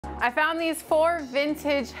I found these 4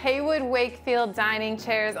 vintage Heywood Wakefield dining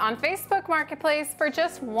chairs on Facebook Marketplace for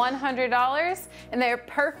just $100, and they're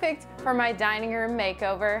perfect for my dining room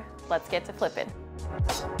makeover. Let's get to flipping.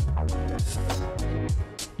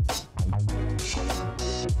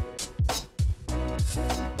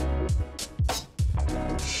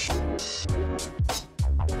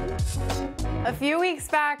 A few weeks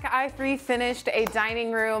back, I refinished a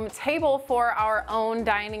dining room table for our own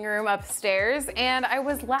dining room upstairs, and I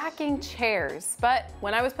was lacking chairs. But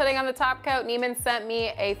when I was putting on the top coat, Neiman sent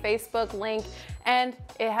me a Facebook link, and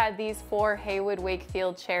it had these 4 Heywood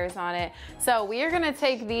Wakefield chairs on it. So we are gonna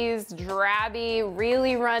take these drabby,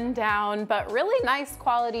 really run down, but really nice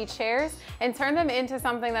quality chairs and turn them into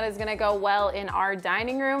something that is gonna go well in our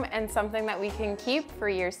dining room and something that we can keep for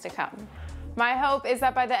years to come. My hope is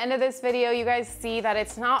that by the end of this video, you guys see that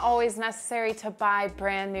it's not always necessary to buy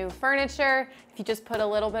brand new furniture. If you just put a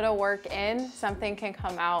little bit of work in, something can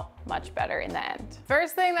come out much better in the end.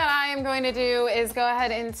 First thing that I am going to do is go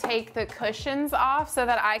ahead and take the cushions off so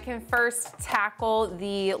that I can first tackle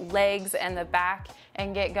the legs and the back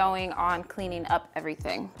and get going on cleaning up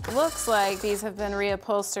everything. Looks like these have been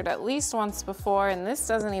reupholstered at least once before, and this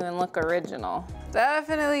doesn't even look original.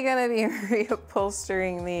 Definitely gonna be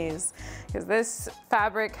reupholstering these because this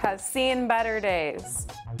fabric has seen better days.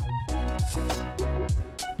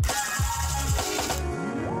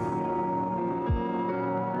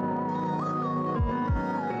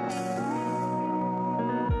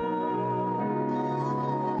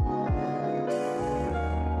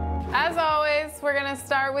 As always, we're gonna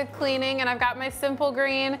start with cleaning, and I've got my Simple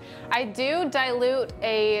Green. I do dilute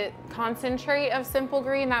a concentrate of Simple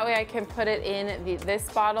Green, that way I can put it in this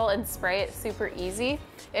bottle and spray it super easy.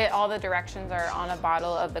 All the directions are on a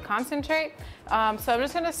bottle of the concentrate. So I'm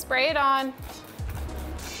just gonna spray it on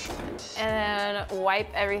and then wipe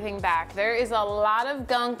everything back. There is a lot of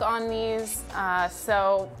gunk on these,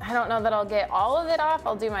 so I don't know that I'll get all of it off.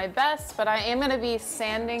 I'll do my best, but I am gonna be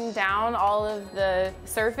sanding down all of the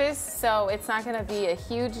surface, so it's not gonna be a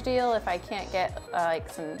huge deal if I can't get like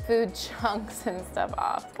some food chunks and stuff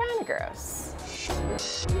off. It's kind of gross.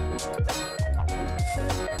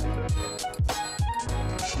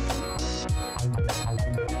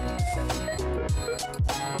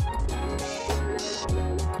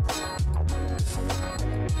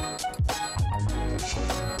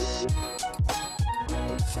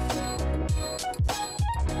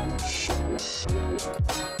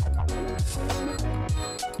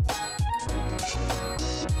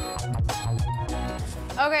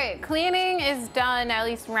 Okay, cleaning is done, at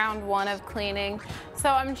least round 1 of cleaning. So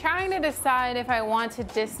I'm trying to decide if I want to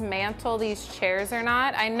dismantle these chairs or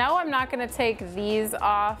not. I know I'm not gonna take these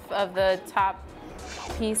off of the top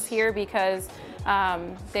piece here because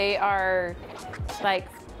they are like,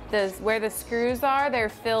 where the screws are, they're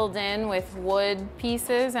filled in with wood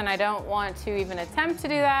pieces, and I don't want to even attempt to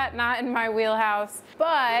do that, not in my wheelhouse.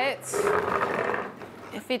 But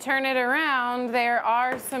if you turn it around, there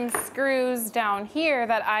are some screws down here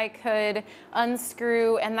that I could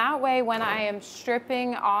unscrew, and that way when I am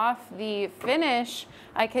stripping off the finish,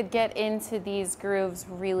 I could get into these grooves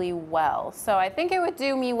really well. So I think it would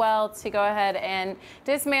do me well to go ahead and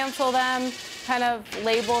dismantle them, kind of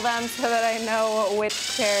label them so that I know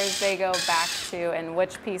which chairs they go back to and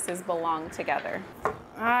which pieces belong together.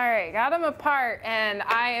 All right, got them apart, and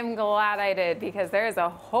I am glad I did because there is a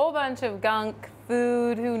whole bunch of gunk,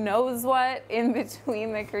 food, who knows what, in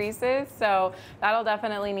between the creases. So that'll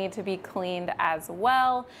definitely need to be cleaned as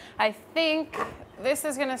well. I think this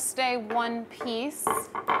is gonna stay one piece,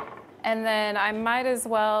 and then I might as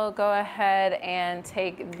well go ahead and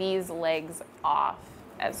take these legs off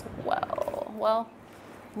as well. Well,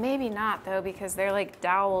 maybe not though, because they're like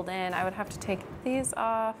doweled in. I would have to take these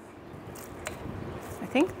off. I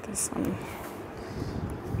think this one,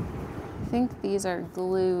 I think these are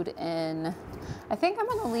glued in. I think I'm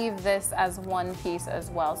gonna leave this as one piece as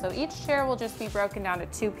well. So each chair will just be broken down to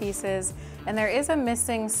 2 pieces, and there is a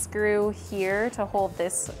missing screw here to hold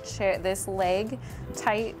this chair, this leg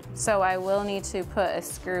tight. So I will need to put a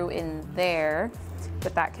screw in there,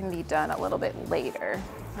 but that can be done a little bit later.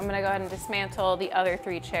 I'm gonna go ahead and dismantle the other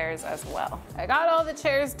 3 chairs as well. I got all the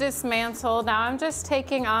chairs dismantled. Now I'm just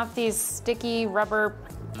taking off these sticky rubber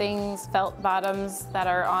things, felt bottoms that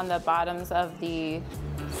are on the bottoms of the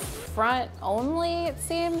front only, it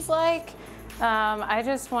seems like. I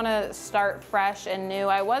just want to start fresh and new.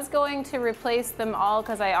 I was going to replace them all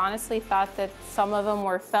because I honestly thought that some of them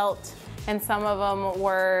were felt and some of them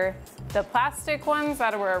were the plastic ones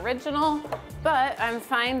that were original, but I'm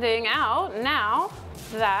finding out now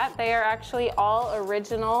that they are actually all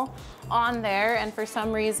original on there, and for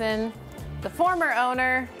some reason The former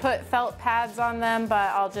owner put felt pads on them, but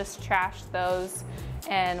I'll just trash those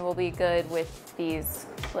and we'll be good with these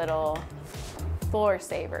little floor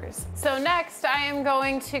savers. So next I am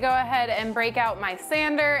going to go ahead and break out my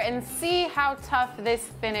sander and see how tough this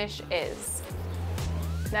finish is.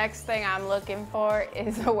 Next thing I'm looking for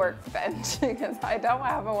is a workbench because I don't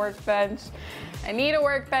have a workbench. I need a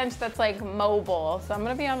workbench that's like mobile, so I'm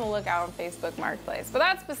gonna be on the lookout on Facebook Marketplace. But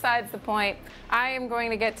that's besides the point. I am going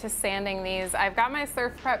to get to sanding these. I've got my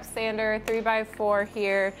Surf Prep sander 3x4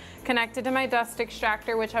 here connected to my dust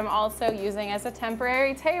extractor, which I'm also using as a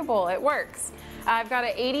temporary table. It works. I've got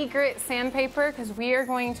an 80 grit sandpaper because we are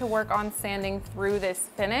going to work on sanding through this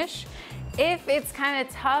finish. If it's kind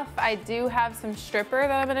of tough, I do have some stripper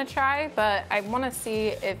that I'm gonna try, but I wanna see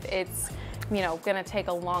if it's, you know, gonna take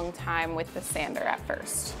a long time with the sander at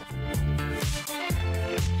first.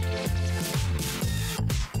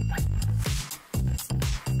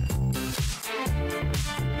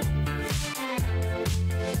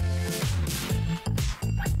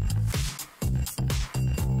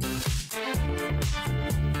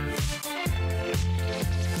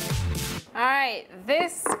 All right,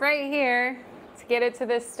 this right here, to get it to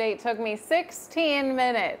this state, took me 16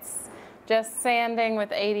 minutes just sanding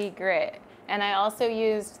with 80 grit. And I also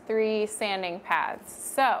used 3 sanding pads.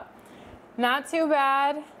 So, not too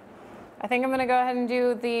bad. I think I'm gonna go ahead and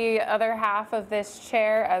do the other half of this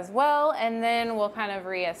chair as well, and then we'll kind of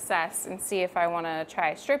reassess and see if I wanna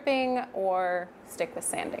try stripping or stick with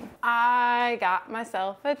sanding. I got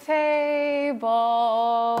myself a table.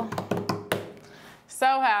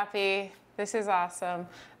 So happy. This is awesome.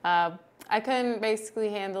 I couldn't basically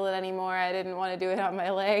handle it anymore. I didn't want to do it on my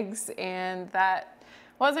legs, and that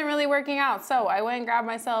wasn't really working out. So I went and grabbed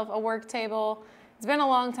myself a work table. It's been a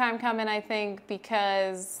long time coming, I think,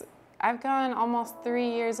 because I've gone almost 3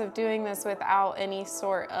 years of doing this without any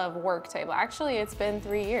sort of work table. Actually, it's been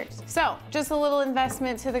 3 years. So just a little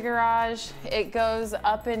investment to the garage. It goes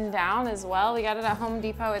up and down as well. We got it at Home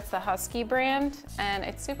Depot. It's the Husky brand, and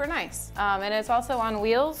it's super nice. And it's also on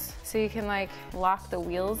wheels, so you can like lock the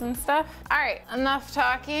wheels and stuff. All right, enough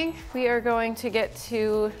talking. We are going to get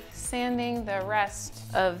to sanding the rest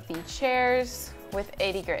of the chairs with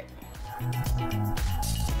 80 grit.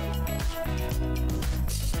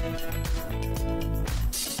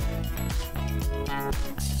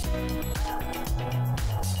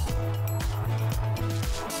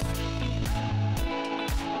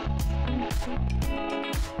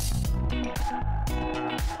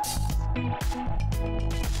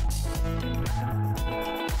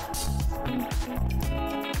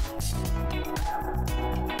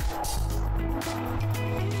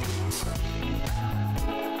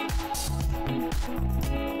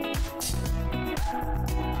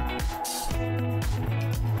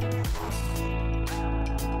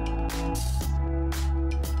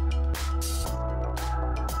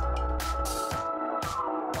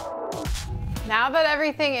 Now that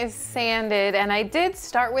everything is sanded, and I did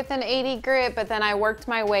start with an 80 grit, but then I worked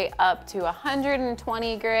my way up to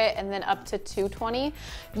 120 grit and then up to 220.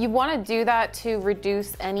 You want to do that to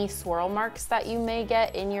reduce any swirl marks that you may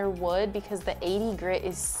get in your wood, because the 80 grit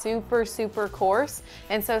is super, super coarse.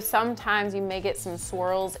 And so sometimes you may get some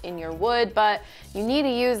swirls in your wood, but you need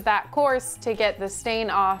to use that coarse to get the stain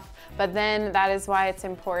off. But then that is why it's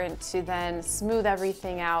important to then smooth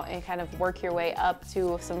everything out and kind of work your way up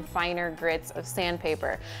to some finer grits of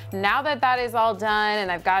sandpaper. Now that that is all done and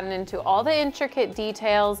I've gotten into all the intricate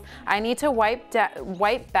details, I need to wipe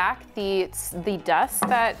back the dust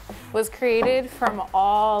that was created from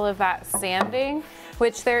all of that sanding,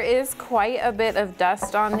 which there is quite a bit of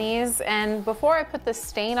dust on these. And before I put the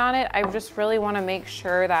stain on it, I just really want to make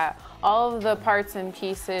sure that all of the parts and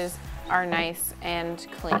pieces are nice and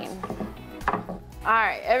clean. All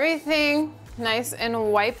right, everything nice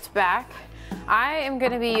and wiped back. I am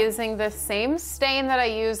going to be using the same stain that I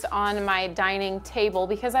used on my dining table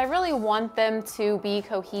because I really want them to be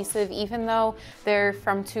cohesive. Even though they're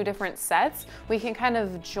from 2 different sets, we can kind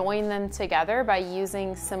of join them together by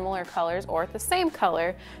using similar colors or the same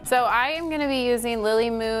color. So I am going to be using Lily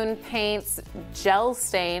Moon Paints gel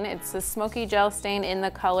stain. It's a smoky gel stain in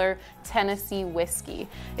the color Tennessee Whiskey.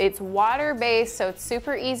 It's water-based, so it's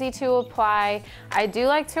super easy to apply. I do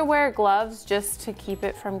like to wear gloves just to keep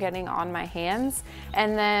it from getting on my hands.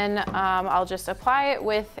 And then I'll just apply it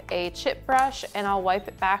with a chip brush and I'll wipe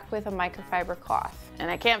it back with a microfiber cloth.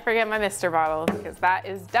 And I can't forget my mister bottle because that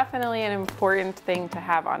is definitely an important thing to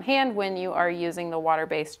have on hand when you are using the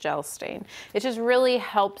water-based gel stain. It just really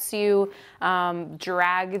helps you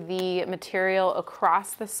drag the material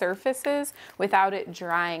across the surfaces without it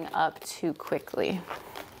drying up too quickly.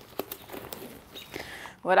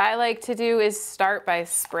 What I like to do is start by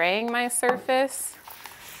spraying my surface.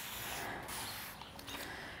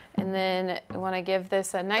 And then I want to give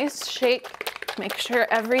this a nice shake. Make sure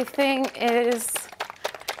everything is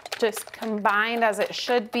just combined as it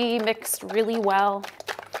should be, mixed really well.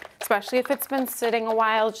 Especially if it's been sitting a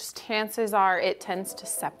while, just chances are it tends to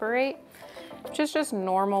separate, which is just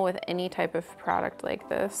normal with any type of product like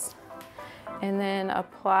this. And then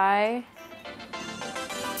apply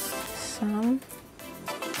some.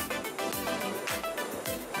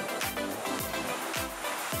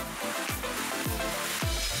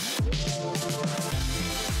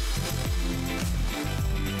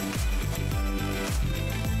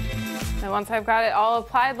 And once I've got it all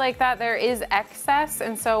applied like that, there is excess.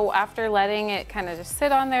 And so after letting it kind of just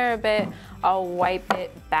sit on there a bit, I'll wipe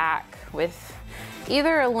it back with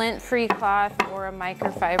either a lint-free cloth or a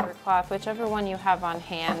microfiber cloth, whichever one you have on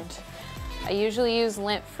hand. I usually use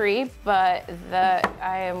lint-free, but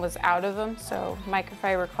I was out of them, so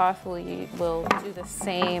microfiber cloth will do the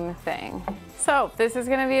same thing. So this is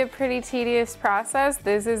gonna be a pretty tedious process.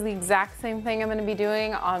 This is the exact same thing I'm gonna be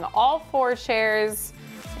doing on all 4 chairs,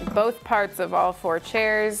 both parts of all 4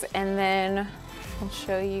 chairs, and then I'll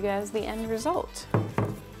show you guys the end result.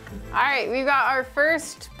 All right, we've got our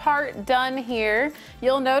first part done here.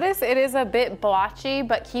 You'll notice it is a bit blotchy,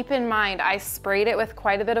 but keep in mind, I sprayed it with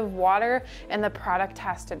quite a bit of water and the product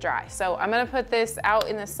has to dry. So I'm gonna put this out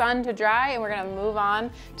in the sun to dry and we're gonna move on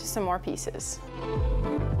to some more pieces.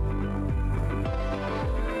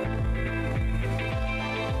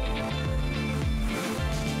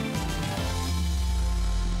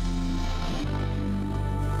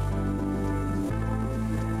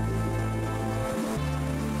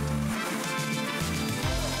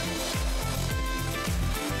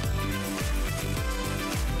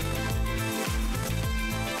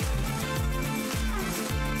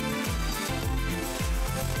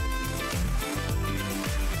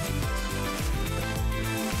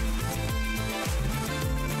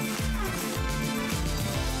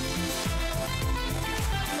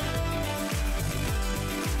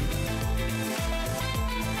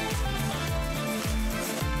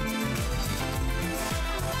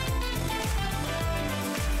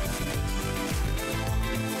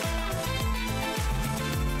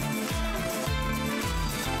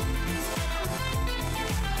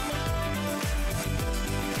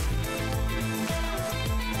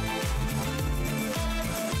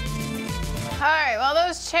 All right, while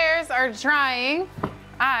those chairs are drying,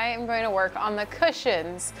 I am going to work on the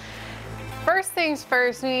cushions. First things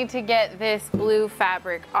first, we need to get this blue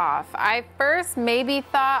fabric off. I first maybe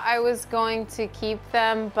thought I was going to keep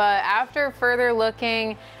them, but after further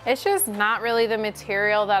looking, it's just not really the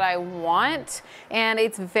material that I want. And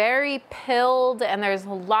it's very pilled and there's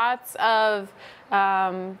lots of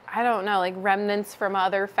I don't know, like remnants from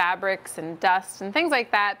other fabrics and dust and things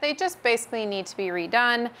like that. They just basically need to be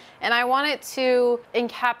redone. And I want it to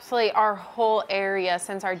encapsulate our whole area,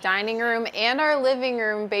 since our dining room and our living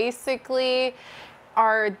room basically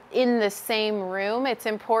are in the same room. It's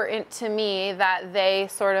important to me that they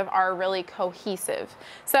sort of are really cohesive.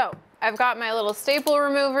 So I've got my little staple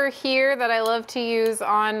remover here that I love to use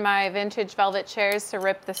on my vintage velvet chairs to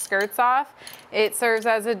rip the skirts off. It serves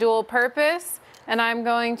as a dual purpose. And I'm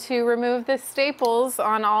going to remove the staples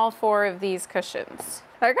on all 4 of these cushions.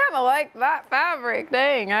 I kind of like that fabric.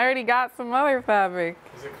 Dang, I already got some other fabric.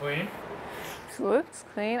 Is it clean? It looks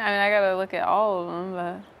clean. I mean, I gotta look at all of them,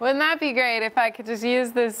 but wouldn't that be great if I could just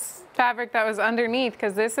use this fabric that was underneath?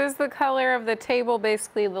 Because this is the color of the table,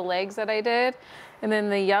 basically the legs that I did. And then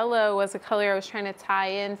the yellow was a color I was trying to tie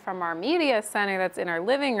in from our media center that's in our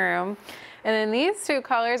living room. And then these 2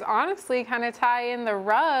 colors honestly kind of tie in the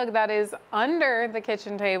rug that is under the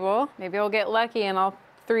kitchen table. Maybe I'll get lucky and all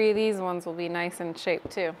 3 of these ones will be nice and shaped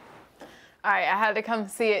too. All right, I had to come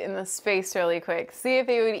see it in the space really quick, see if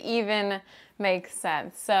it would even make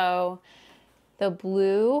sense. So the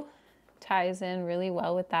blue ties in really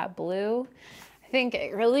well with that blue. I think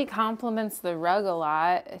it really complements the rug a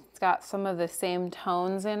lot. It's got some of the same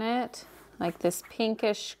tones in it, like this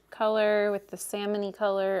pinkish color with the salmon-y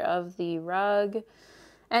color of the rug,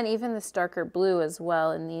 and even this darker blue as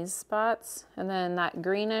well in these spots. And then that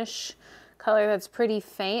greenish color that's pretty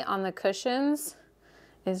faint on the cushions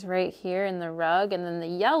is right here in the rug. And then the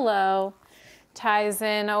yellow ties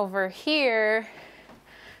in over here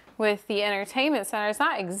with the entertainment center. It's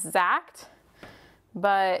not exact,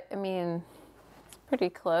 but I mean, it's pretty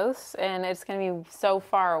close. And it's gonna be so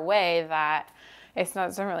far away that it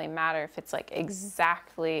doesn't really matter if it's like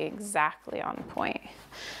exactly on point.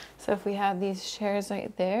 So if we have these chairs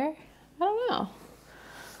right there, I don't know.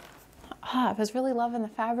 I was really loving the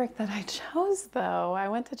fabric that I chose though. I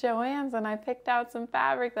went to Joann's and I picked out some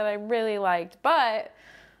fabric that I really liked, but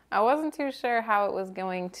I wasn't too sure how it was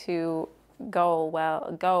going to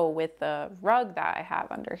go with the rug that I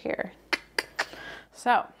have under here.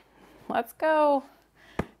 So let's go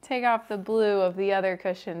take off the blue of the other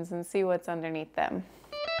cushions and see what's underneath them.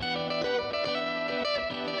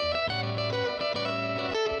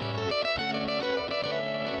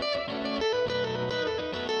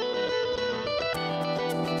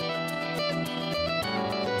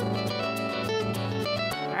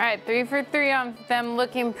 All right, 3 for 3 on them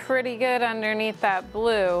looking pretty good underneath that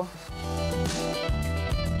blue.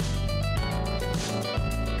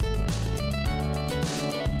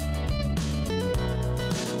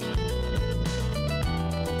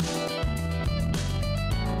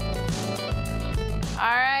 All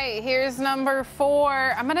right, here's number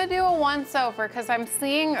 4. I'm gonna do a once over because I'm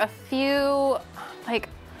seeing a few, like,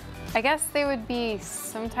 I guess they would be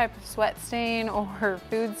some type of sweat stain or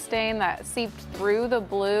food stain that seeped through the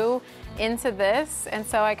blue into this. And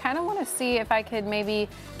so I kind of want to see if I could maybe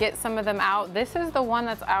get some of them out. This is the one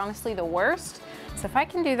that's honestly the worst. So if I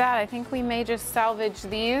can do that, I think we may just salvage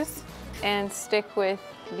these and stick with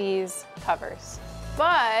these covers.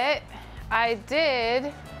 But I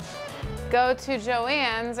did go to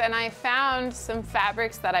Joann's and I found some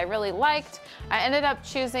fabrics that I really liked. I ended up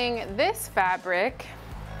choosing this fabric.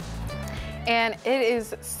 And it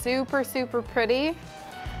is super, super pretty.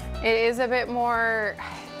 It is a bit more,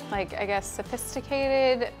 like, I guess,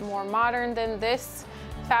 sophisticated, more modern than this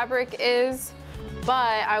fabric is,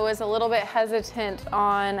 but I was a little bit hesitant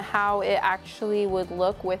on how it actually would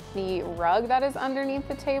look with the rug that is underneath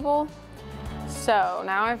the table. So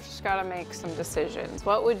now I've just got to make some decisions.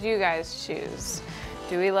 What would you guys choose?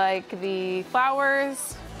 Do we like the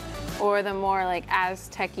flowers or the more like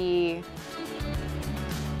Aztec-y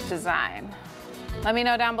design? Let me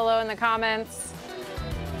know down below in the comments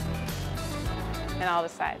and I'll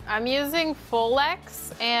decide. I'm using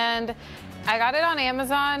Full-X and I got it on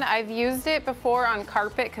Amazon. I've used it before on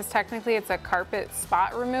carpet because technically it's a carpet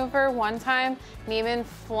spot remover. One time, Neiman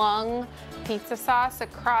flung pizza sauce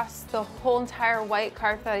across the whole entire white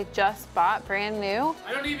carpet that I just bought, brand new.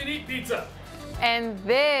 I don't even eat pizza. And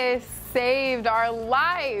this saved our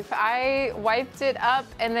life. I wiped it up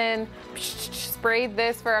and then sprayed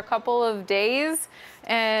this for a couple of days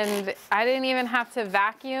and I didn't even have to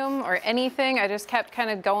vacuum or anything. I just kept kind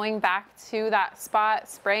of going back to that spot,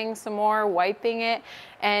 spraying some more, wiping it,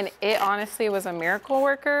 and it honestly was a miracle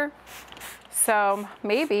worker. So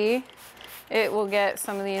maybe it will get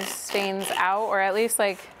some of these stains out, or at least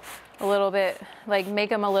like a little bit, like make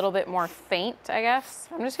them a little bit more faint, I guess.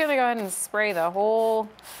 I'm just gonna go ahead and spray the whole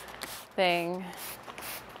thing.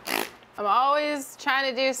 I'm always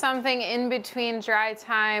trying to do something in between dry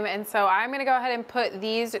time, and so I'm gonna go ahead and put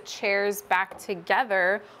these chairs back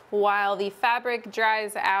together while the fabric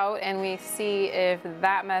dries out and we see if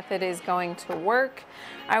that method is going to work.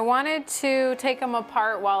 I wanted to take them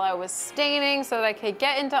apart while I was staining so that I could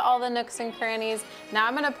get into all the nooks and crannies. Now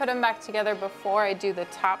I'm gonna put them back together before I do the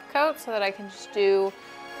top coat so that I can just do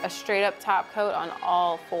a straight up top coat on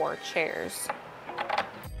all 4 chairs.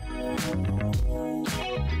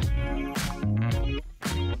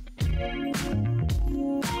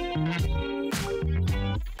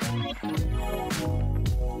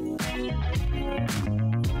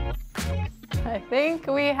 I think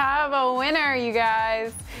we have a winner, you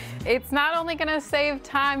guys. It's not only gonna save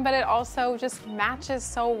time, but it also just matches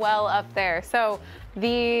so well up there. So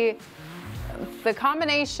the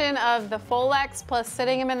combination of the Full-X plus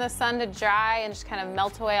sitting them in the sun to dry and just kind of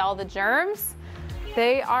melt away all the germs,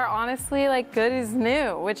 they are honestly like good as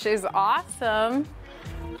new, which is awesome.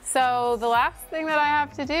 So the last thing that I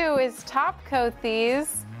have to do is top coat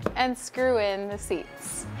these and screw in the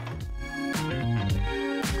seats.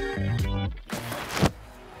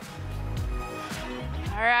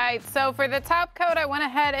 All right, so for the top coat, I went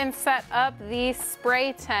ahead and set up the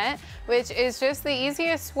spray tent, which is just the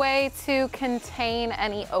easiest way to contain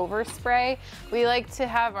any overspray. We like to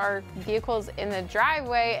have our vehicles in the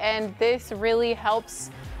driveway, and this really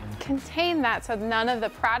helps contain that so none of the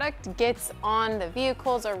product gets on the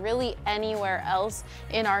vehicles or really anywhere else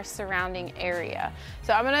in our surrounding area.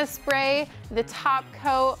 So I'm gonna spray the top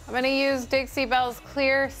coat. I'm gonna use Dixie Belle's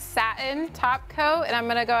clear satin top coat, and I'm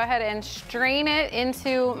gonna go ahead and strain it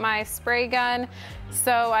into my spray gun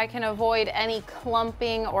so I can avoid any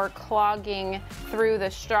clumping or clogging through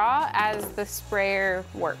the straw as the sprayer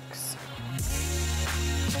works.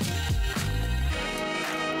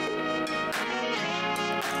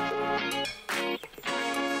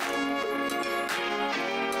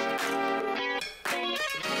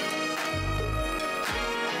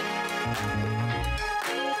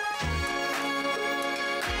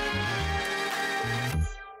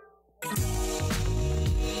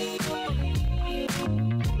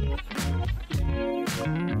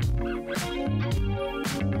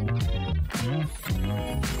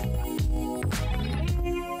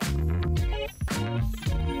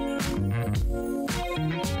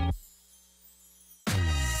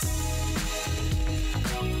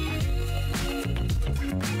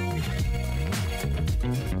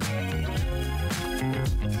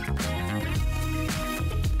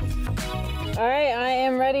 All right, I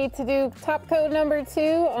am ready to do top coat number 2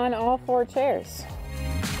 on all 4 chairs.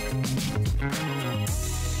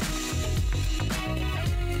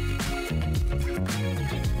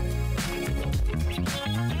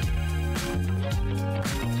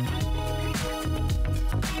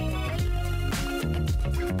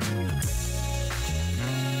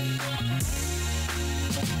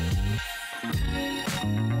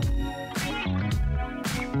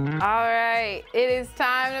 All right, it is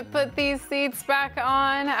time to put these seats back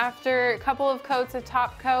on. After a couple of coats of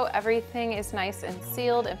top coat, everything is nice and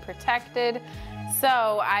sealed and protected. So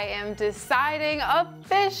I am deciding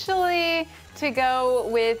officially to go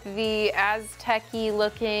with the Aztec-y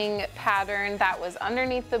looking pattern that was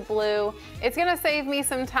underneath the blue. It's gonna save me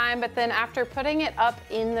some time, but then after putting it up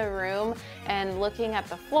in the room and looking at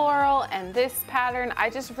the floral and this pattern, I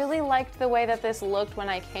just really liked the way that this looked when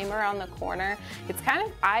I came around the corner. It's kind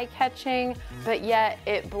of eye-catching, but yet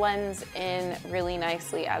it blends in really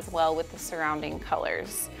nicely as well with the surrounding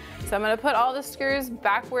colors. So I'm gonna put all the screws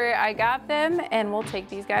back where I got them and we'll take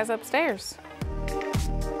these guys upstairs.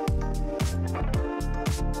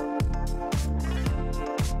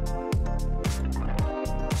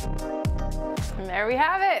 And there we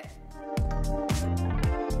have it.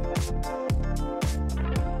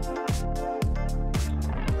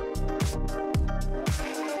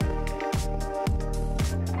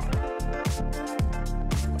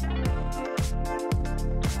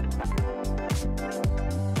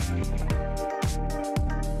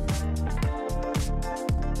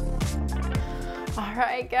 All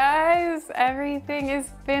right, guys, everything is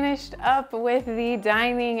finished up with the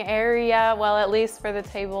dining area. Well, at least for the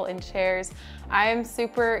table and chairs. I am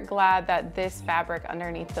super glad that this fabric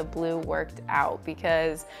underneath the blue worked out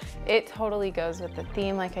because it totally goes with the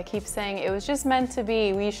theme. Like I keep saying, it was just meant to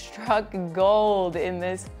be. We struck gold in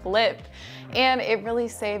this flip. And it really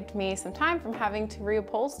saved me some time from having to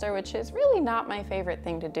reupholster, which is really not my favorite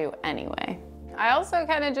thing to do anyway. I also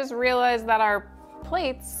kind of just realized that our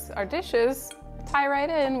plates, our dishes, tie right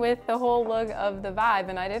in with the whole look of the vibe,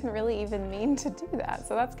 and I didn't really even mean to do that.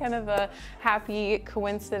 So that's kind of a happy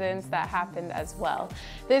coincidence that happened as well.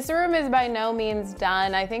 This room is by no means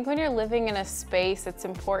done. I think when you're living in a space, it's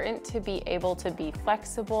important to be able to be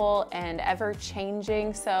flexible and ever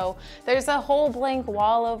changing. So there's a whole blank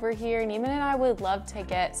wall over here, and even I would love to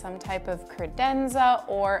get some type of credenza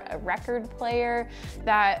or a record player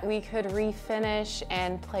that we could refinish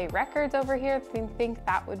and play records over here. I think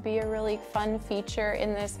that would be a really fun feature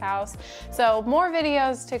in this house. So more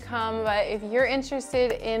videos to come, but if you're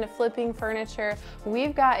interested in flipping furniture,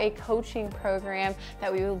 we've got a coaching program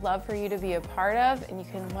that we would love for you to be a part of, and you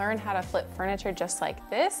can learn how to flip furniture just like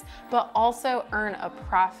this, but also earn a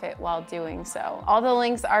profit while doing so. All the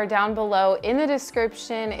links are down below in the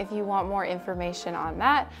description if you want more information on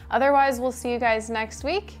that. Otherwise, we'll see you guys next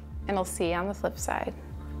week, and I'll see you on the flip side.